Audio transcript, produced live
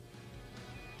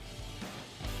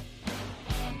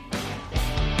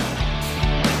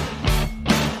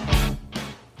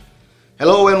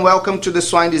Hello and welcome to the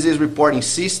Swine Disease Reporting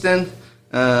System.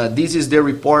 This is the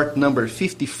report number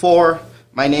 54.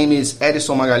 My name is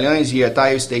Edison Magalhães here at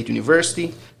Iowa State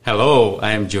University. Hello,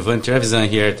 I am Giovanni Trevisan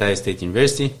here at Iowa State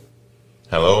University.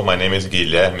 Hello, my name is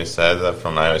Guilherme César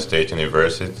from Iowa State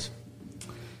University.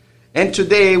 And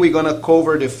today we're going to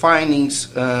cover the findings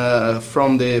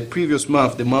from the previous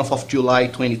month, the month of July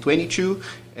 2022,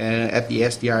 at the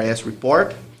SDRS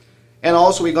report. And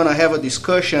also we're going to have a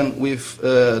discussion with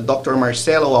Dr.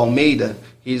 Marcelo Almeida.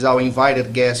 He's our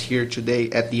invited guest here today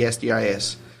at the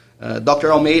SDRS.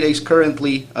 Dr. Almeida is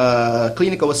currently a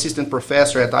clinical assistant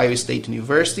professor at Iowa State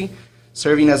University,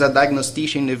 serving as a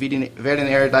diagnostician in the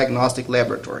veterinary diagnostic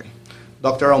laboratory.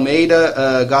 Dr.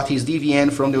 Almeida got his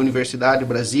DVN from the Universidade de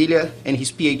Brasília and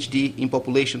his PhD in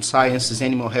population sciences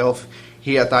and animal health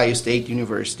here at Iowa State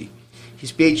University.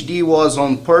 His PhD was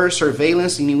on PER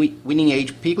surveillance in weaning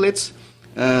age piglets,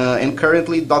 and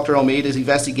currently Dr. Almeida is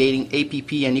investigating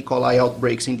APP and E. coli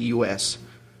outbreaks in the U.S.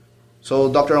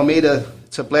 So, Dr. Almeida,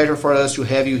 it's a pleasure for us to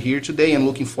have you here today and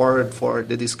looking forward for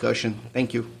the discussion.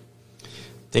 Thank you.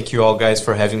 Thank you all guys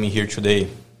for having me here today.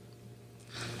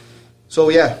 So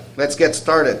yeah, let's get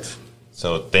started.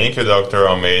 So thank you, Dr.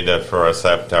 Almeida, for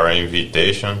accepting our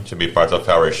invitation to be part of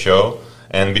our show.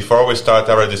 And before we start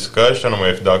our discussion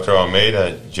with Dr.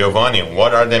 Almeida, Giovanni,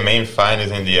 what are the main findings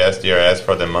in the SDRS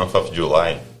for the month of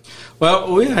July?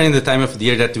 Well, we are in the time of the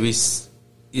year that we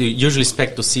usually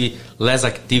expect to see less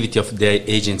activity of the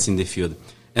agents in the field.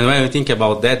 And when we think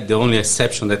about that, the only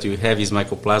exception that we have is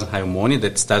Mycoplasma pneumoniae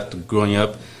that start growing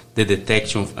up the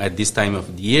detection at this time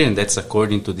of the year, and that's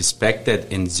according to the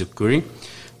expected and is occurring.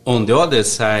 On the other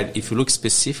side, if you look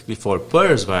specifically for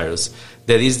PRRS virus,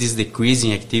 there is this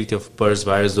decreasing activity of PRRS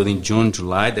virus during June,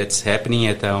 July that's happening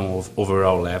at an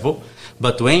overall level.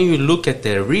 But when you look at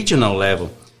the regional level,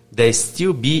 there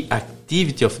still be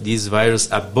activity of this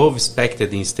virus above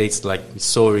expected in states like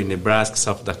Missouri, Nebraska,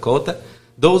 South Dakota.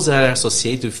 Those are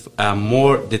associated with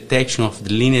more detection of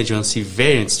the lineage 1C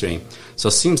variant strain. So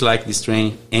it seems like the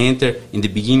strain entered in the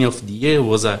beginning of the year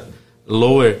was a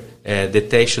lower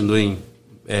detection during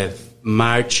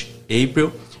March,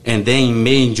 April, and then in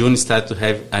May and June started to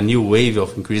have a new wave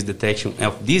of increased detection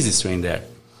of this strain there.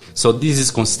 So this is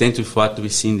consistent with what we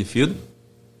see in the field.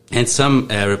 And some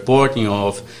reporting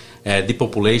of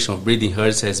depopulation of breeding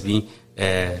herds has been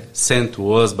sent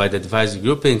to us by the advisory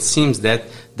group, and it seems that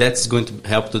that's going to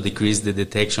help to decrease the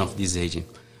detection of this agent.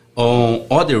 On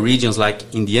other regions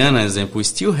like Indiana, for example, we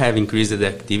still have increased the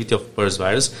activity of PRRS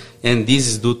virus, and this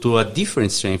is due to a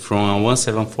different strain from a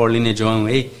 174 lineage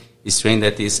 1A strain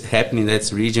that is happening in that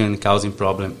region and causing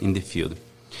problem in the field.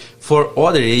 For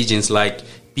other agents like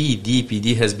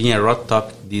PD has been a hot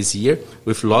topic this year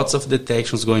with lots of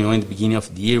detections going on in the beginning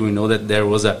of the year. We know that there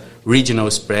was a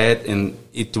regional spread, and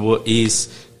it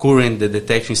is current. The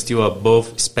detection is still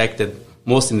above expected,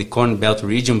 most in the Corn Belt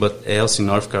region, but also in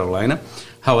North Carolina.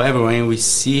 However, when we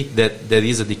see that there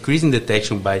is a decrease in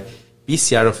detection by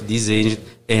PCR of this agent,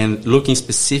 and looking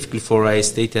specifically for a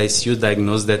state ICU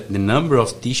diagnosis that the number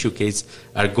of tissue cases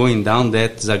are going down,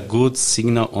 that's a good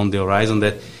signal on the horizon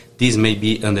that this may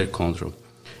be under control.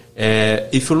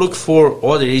 If you look for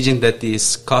other agent that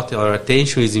is caught our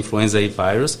attention is influenza A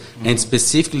virus, and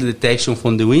specifically detection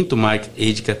from the win-to-market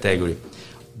age category.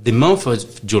 The month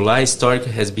of July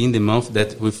historically has been the month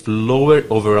that with lower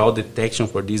overall detection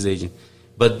for this agent.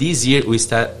 But this year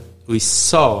we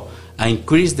saw an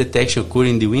increased detection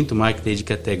occurring in the win-to-market age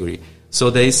category. So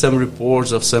there is some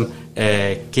reports of some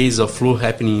case of flu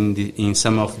happening in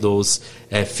some of those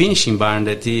finishing barn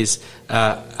that is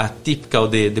a typical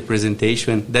the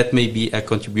presentation that may be a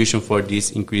contribution for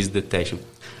this increased detection.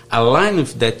 Aligned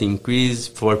with that increase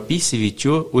for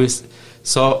PCV2, we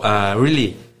saw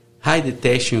really high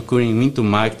detection occurring in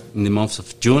win-to-market in the month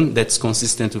of June that's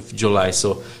consistent with July.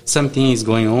 So something is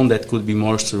going on that could be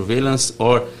more surveillance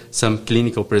or some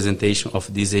clinical presentation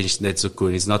of this agent that's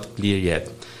occurring. It's not clear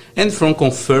yet. And from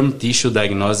confirmed tissue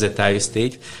diagnosis at Iowa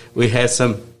State, we had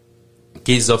some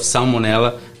cases of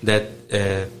salmonella that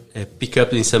pick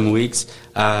up in some weeks.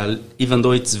 Even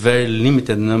though it's very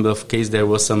limited number of cases, there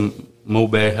was some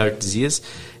mulberry heart disease.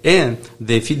 And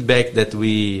the feedback that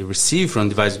we receive from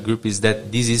the advisory group is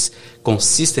that this is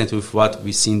consistent with what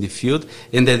we see in the field,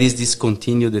 and that is this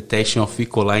continued detection of E.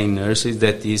 coli in nurseries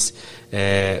that is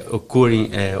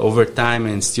occurring over time,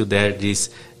 and still there this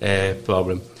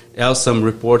problem. Also, some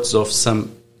reports of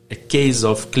some case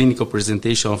of clinical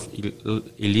presentation of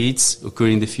elites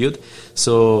occurring in the field.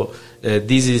 So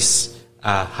this is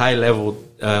a high-level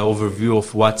overview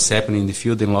of what's happening in the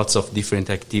field and lots of different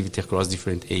activity across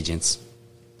different agents.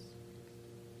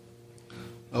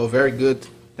 Oh, very good.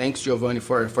 Thanks, Giovanni,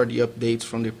 for the updates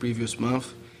from the previous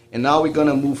month. And now we're going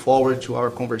to move forward to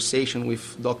our conversation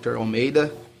with Dr.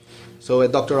 Almeida. So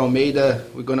at Dr. Almeida,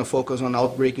 we're going to focus on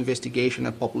outbreak investigation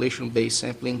and population-based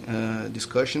sampling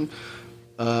discussion.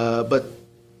 But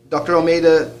Dr.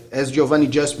 Almeida, as Giovanni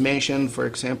just mentioned, for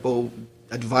example,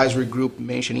 advisory group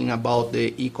mentioning about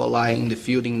the E. coli in the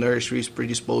field in nurseries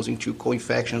predisposing to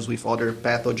co-infections with other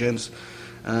pathogens.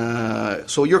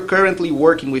 So you're currently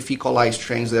working with E. coli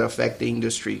strains that affect the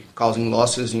industry, causing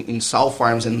losses in sow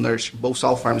farms and both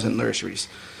sow farms and nurseries.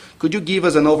 Could you give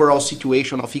us an overall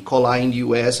situation of E. coli in the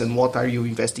U.S. and what are you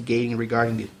investigating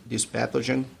regarding this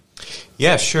pathogen?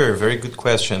 Yeah, sure. Very good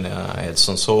question,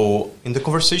 Edson. So in the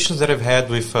conversations that I've had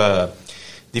with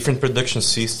different production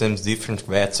systems, different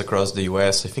vets across the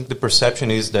U.S., I think the perception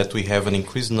is that we have an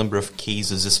increased number of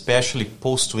cases, especially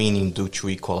post-weaning due to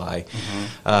E. coli.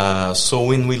 So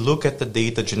when we look at the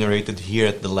data generated here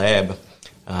at the lab,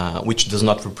 which does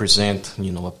not represent,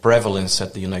 a prevalence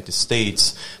at the United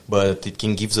States, but it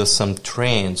can give us some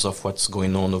trends of what's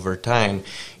going on over time.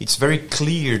 It's very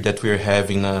clear that we're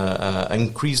having an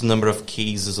increased number of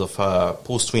cases of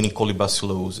post-weaning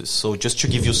colibacillosis. So just to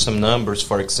give you some numbers,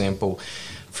 for example,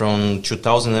 from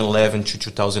 2011 to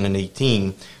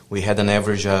 2018, we had an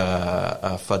average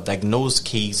of diagnosed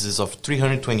cases of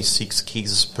 326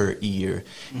 cases per year.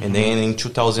 And then in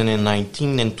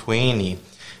 2019 and 20,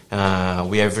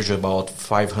 we averaged about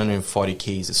 540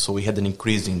 cases, so we had an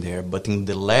increase in there. But in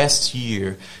the last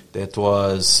year, that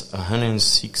was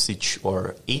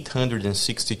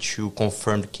 862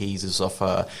 confirmed cases of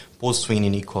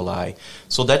post-weaning E. coli.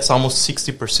 So that's almost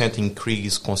 60%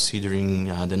 increase considering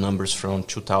the numbers from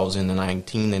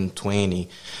 2019 and 20.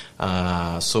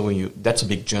 That's a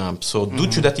big jump. So due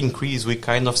to that increase, we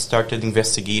kind of started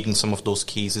investigating some of those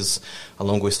cases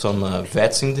along with some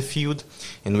vets in the field.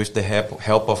 And with the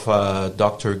help of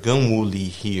Dr. Ganwuli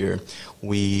here,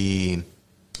 we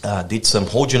did some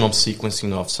whole genome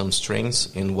sequencing of some strains.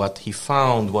 And what he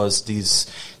found was this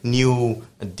new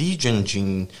Digen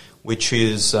gene, which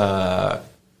is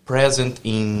present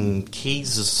in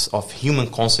cases of human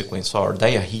consequence or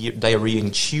diarrhea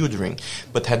in children,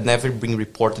 but had never been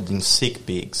reported in sick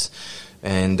pigs.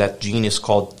 And that gene is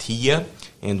called TIA.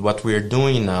 And what we're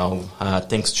doing now,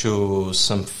 thanks to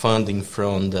some funding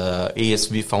from the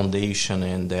ASV Foundation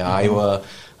and the Iowa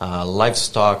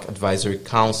Livestock Advisory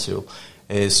Council,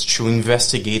 is to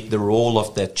investigate the role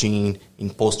of that gene in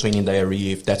post-weaning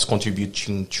diarrhea, if that's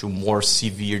contributing to more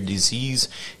severe disease,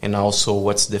 and also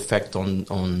what's the effect on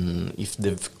if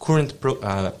the current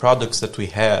products that we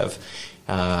have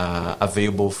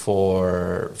available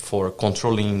for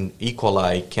controlling E.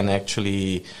 coli can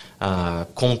actually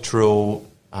control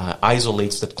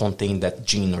isolates that contain that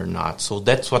gene or not. So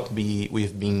that's what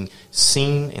we've been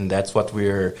seeing, and that's what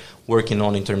we're working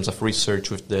on in terms of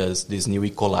research with these new E.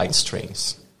 coli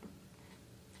strains.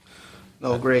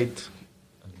 Oh, great.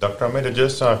 Dr. Almeida,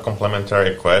 just a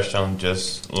complementary question.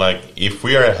 Just like if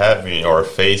we are having or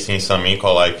facing some E.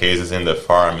 coli cases in the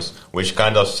farms, which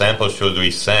kind of samples should we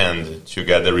send to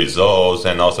get the results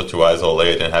and also to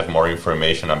isolate and have more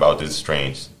information about these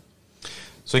strains?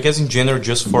 So I guess in general,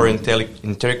 just for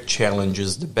enteric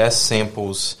challenges, the best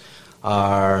samples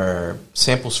are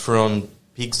samples from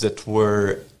pigs that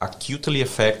were acutely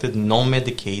affected,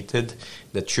 non-medicated,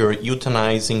 that you're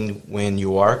euthanizing when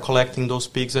you are collecting those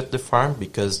pigs at the farm,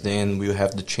 because then we'll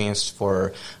have the chance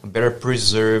for better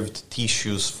preserved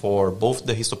tissues for both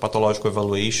the histopathological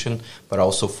evaluation, but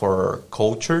also for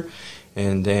culture.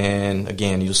 And then,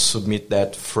 again, you submit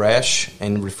that fresh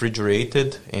and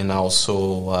refrigerated and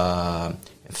also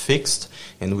fixed,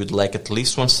 and we'd like at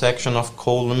least one section of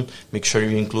colon. Make sure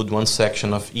you include one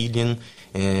section of ileum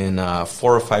and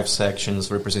 4 or 5 sections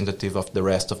representative of the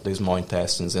rest of the small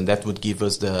intestines, and that would give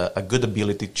us a good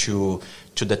ability to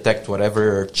detect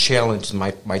whatever challenge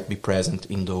might be present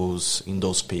in those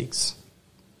pigs.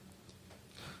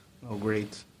 Oh,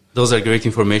 great. Those are great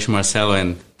information, Marcelo,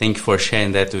 and thank you for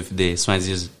sharing that with the Swine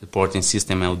Disease Reporting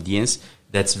System audience.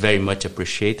 That's very much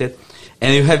appreciated.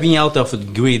 And you have been out of the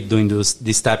grid doing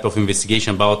this type of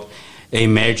investigation about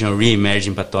emerging or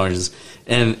re-emerging pathogens.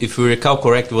 And if we recall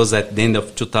correct, it was at the end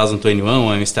of 2021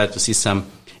 when we started to see some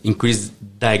increased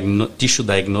tissue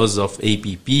diagnosis of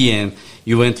APP, and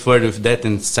you went further with that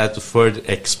and started to further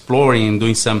exploring and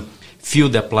doing some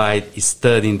field-applied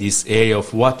study in this area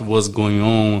of what was going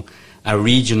on, a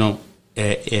regional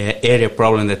area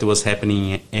problem that was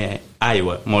happening in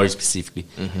Iowa, more specifically.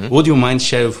 Mm-hmm. Would you mind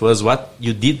sharing with us what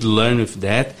you did learn with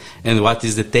that, and what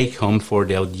is the take-home for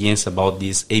the audience about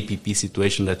this APP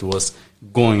situation that was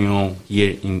going on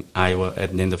here in Iowa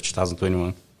at the end of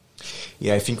 2021?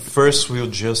 Yeah, I think first we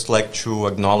would just like to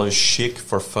acknowledge SHIC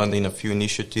for funding a few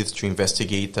initiatives to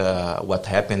investigate what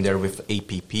happened there with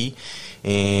APP.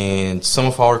 And some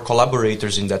of our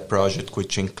collaborators in that project,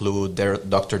 which include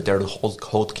Dr. Daryl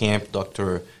Holtkamp,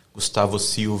 Dr. Gustavo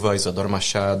Silva, Isadora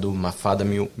Machado, Mafada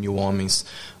Mil Homens,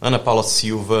 Ana Paula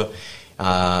Silva,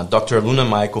 Dr. Luna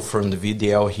Michael from the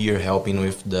VDL here helping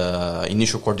with the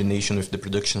initial coordination with the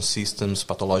production systems,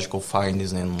 pathological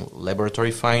findings, and laboratory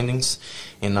findings.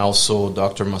 And also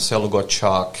Dr. Marcelo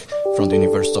Gottschalk from the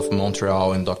University of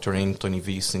Montreal and Dr. Anthony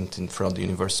Vincent from the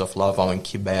University of Laval in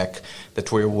Quebec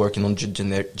that we're working on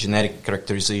genetic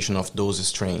characterization of those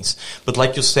strains. But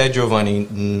like you said, Giovanni,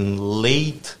 in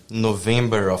late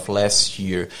November of last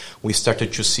year, we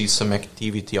started to see some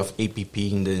activity of APP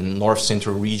in the north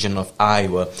central region of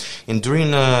Iowa. And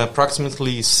during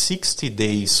approximately 60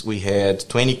 days, we had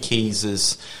 20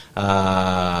 cases in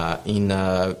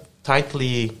a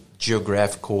tightly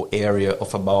geographical area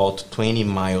of about 20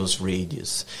 miles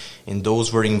radius. And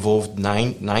those were involved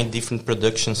nine different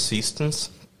production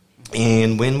systems.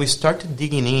 And when we started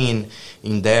digging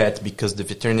in that, because the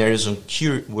veterinarians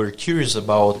were curious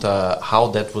about how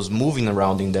that was moving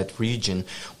around in that region,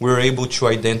 we were able to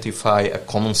identify a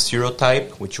common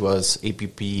serotype, which was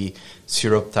APP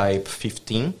serotype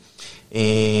 15.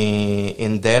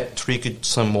 And that triggered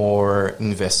some more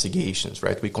investigations,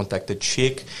 right? We contacted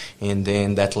SHIC, and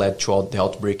then that led to the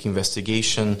outbreak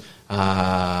investigation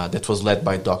that was led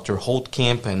by Dr.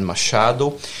 Holtkamp and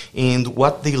Machado. And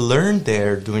what they learned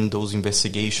there during those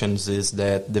investigations is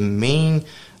that the main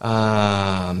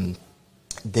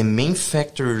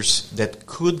factors that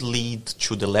could lead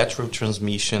to the lateral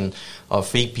transmission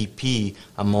of APP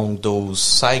among those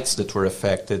sites that were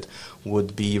affected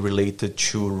would be related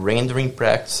to rendering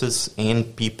practices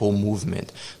and people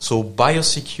movement. So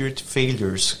biosecurity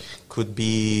failures could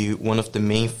be one of the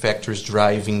main factors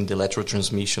driving the lateral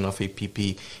transmission of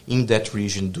APP in that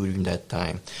region during that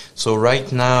time. So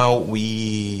right now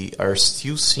we are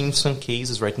still seeing some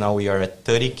cases. Right now we are at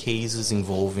 30 cases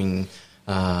involving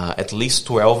at least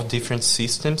 12 different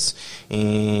systems.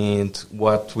 And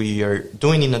what we are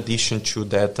doing in addition to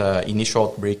that initial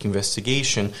outbreak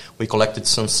investigation, we collected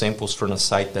some samples from a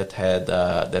site that had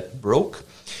that broke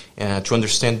to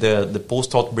understand the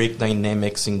post-outbreak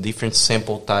dynamics in different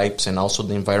sample types and also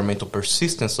the environmental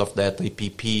persistence of that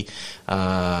APP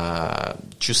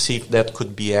to see if that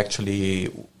could be actually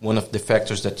one of the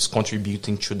factors that's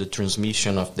contributing to the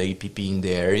transmission of the APP in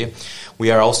the area.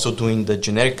 We are also doing the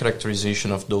genetic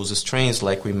characterization of those strains,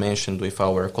 like we mentioned with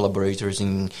our collaborators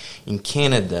in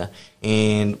Canada.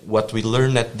 And what we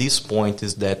learned at this point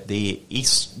is that the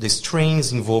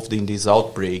strains involved in this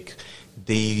outbreak,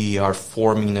 they are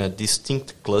forming a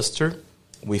distinct cluster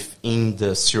within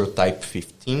the serotype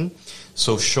 15.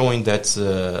 So showing that's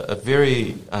a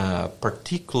very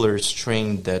particular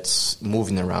strain that's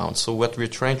moving around. So what we're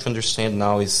trying to understand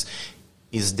now is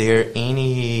there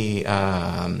any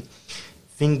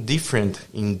thing different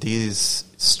in these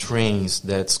strains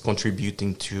that's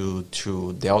contributing to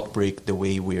the outbreak the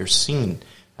way we are seeing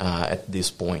at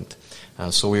this point?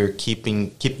 So we're keep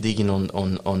digging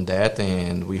on that,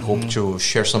 and we hope to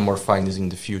share some more findings in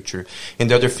the future. And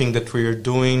the other thing that we are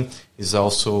doing is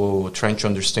also trying to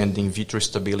understand the in vitro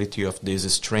stability of this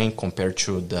strain compared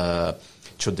to the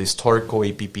historical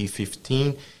APP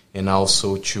 15, and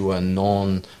also to a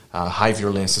non-high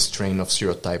virulence strain of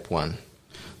serotype 1.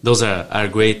 Those are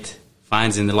great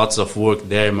finds and lots of work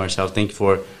there, Marcel. Thank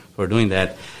you for doing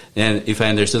that. And if I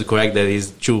understood correct, there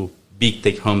is two big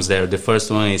take-homes there. The first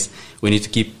one is we need to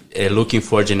keep looking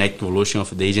for genetic evolution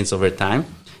of the agents over time.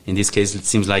 In this case, it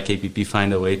seems like APP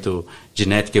find a way to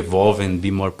genetic evolve and be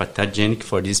more pathogenic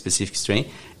for this specific strain.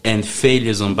 And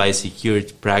failures on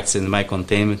biosecurity practice and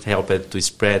biocontainment help it to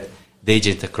spread the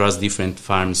agent across different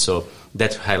farms. So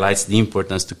that highlights the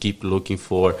importance to keep looking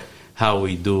for how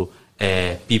we do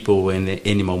people and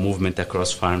animal movement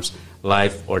across farms,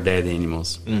 live or dead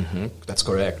animals. Mm-hmm. That's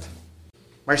correct.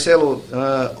 Marcelo,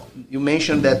 you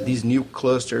mentioned that this new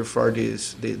cluster for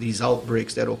these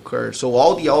outbreaks that occur. So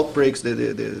all the outbreaks,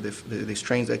 the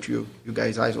strains that you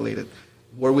guys isolated,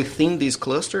 were within this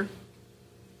cluster?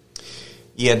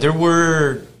 Yeah, there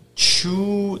were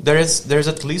two. There's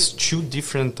at least two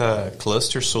different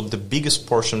clusters. So the biggest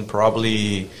portion,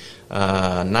 probably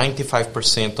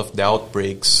 95% of the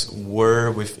outbreaks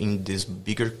were within this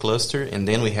bigger cluster, and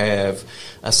then we have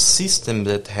a system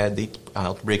that had the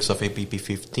outbreaks of APP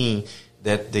 15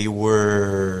 that they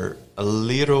were a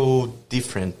little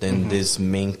different than this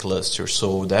main cluster.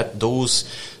 So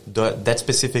that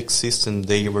specific system,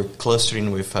 they were clustering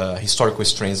with historical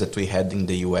strains that we had in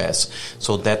the U.S.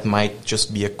 So that might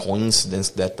just be a coincidence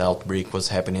that the outbreak was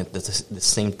happening at the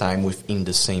same time within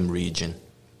the same region.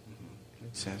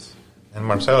 Makes sense. And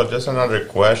Marcelo, just another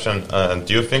question.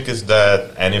 Do you think is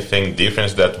that anything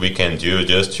different that we can do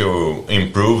just to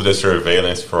improve the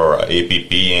surveillance for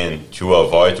APP and to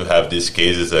avoid to have these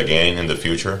cases again in the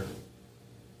future?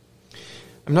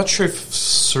 I'm not sure if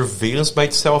surveillance by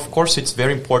itself, of course, it's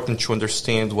very important to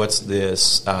understand what's the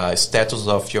status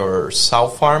of your sow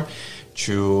farm,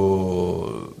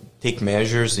 to take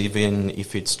measures, even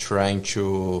if it's trying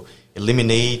to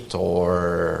eliminate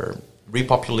or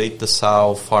repopulate the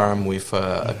sow farm with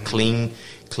a clean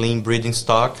breeding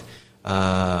stock.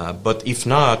 But if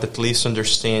not, at least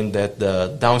understand that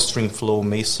the downstream flow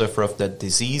may suffer of that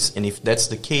disease. And if that's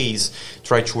the case,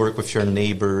 try to work with your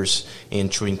neighbors and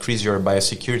to increase your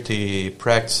biosecurity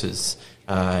practices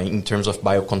in terms of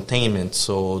biocontainment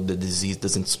so the disease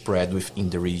doesn't spread within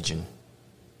the region.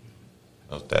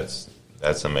 Oh, that's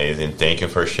amazing. Thank you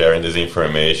for sharing this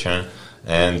information.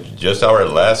 And just our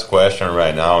last question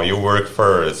right now. You worked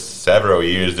for several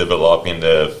years developing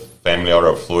the family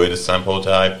oral fluid sample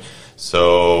type.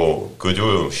 So could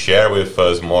you share with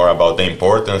us more about the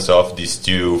importance of these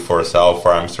two for sow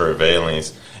farm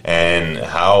surveillance and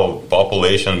how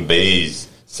population-based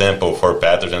sample for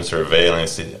pathogen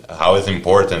surveillance, how is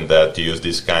important that to use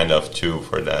this kind of tool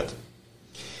for that?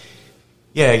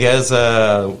 Yeah, I guess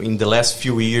in the last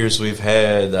few years we've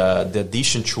had the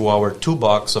addition to our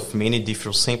toolbox of many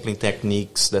different sampling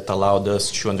techniques that allowed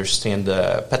us to understand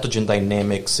the pathogen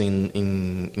dynamics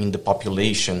in the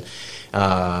population.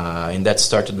 And that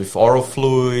started with oral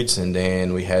fluids, and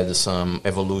then we had some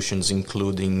evolutions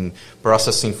including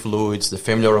processing fluids, the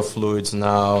family oral fluids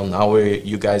now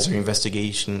you guys are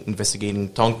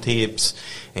investigating tongue tips,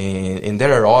 and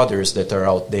there are others that are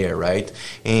out there, right?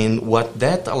 And what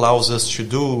that allows us to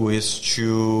do is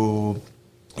to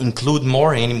include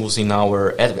more animals in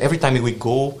every time we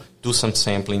go do some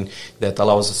sampling, that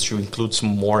allows us to include some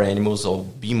more animals or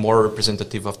be more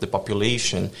representative of the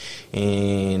population,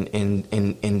 and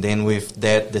then with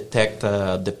that detect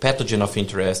the pathogen of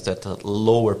interest at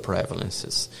lower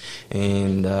prevalences,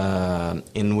 and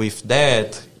with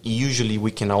that usually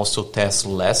we can also test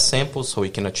less samples, so we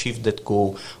can achieve that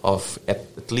goal of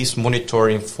at least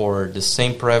monitoring for the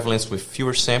same prevalence with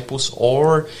fewer samples,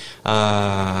 or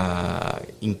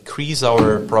increase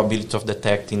our probability of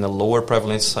detecting a lower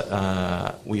prevalence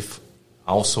with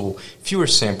also fewer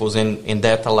samples, and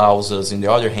that allows us, on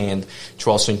the other hand, to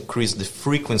also increase the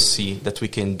frequency that we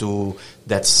can do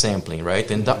that sampling, right?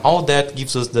 And all that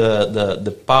gives us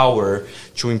the power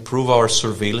to improve our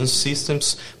surveillance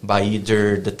systems by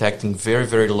either detecting very,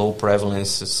 very low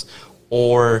prevalences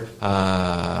or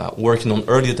working on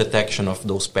early detection of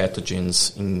those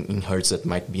pathogens in herds that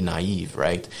might be naive,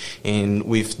 right? And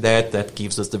with that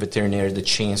gives us, the veterinary, the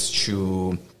chance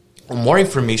to more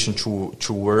information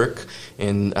to work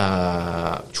and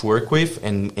to work with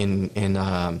and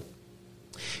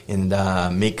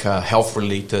make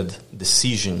health-related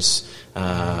decisions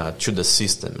to the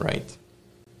system, right?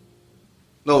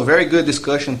 No, very good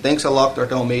discussion. Thanks a lot,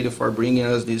 Dr. Almeida, for bringing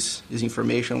us this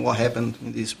information, what happened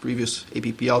in these previous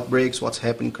APP outbreaks, what's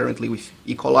happening currently with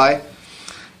E. coli.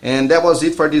 And that was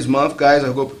it for this month, guys.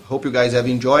 I hope you guys have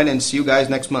enjoyed, and see you guys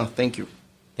next month. Thank you.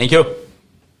 Thank you.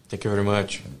 Thank you very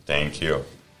much. Thank you.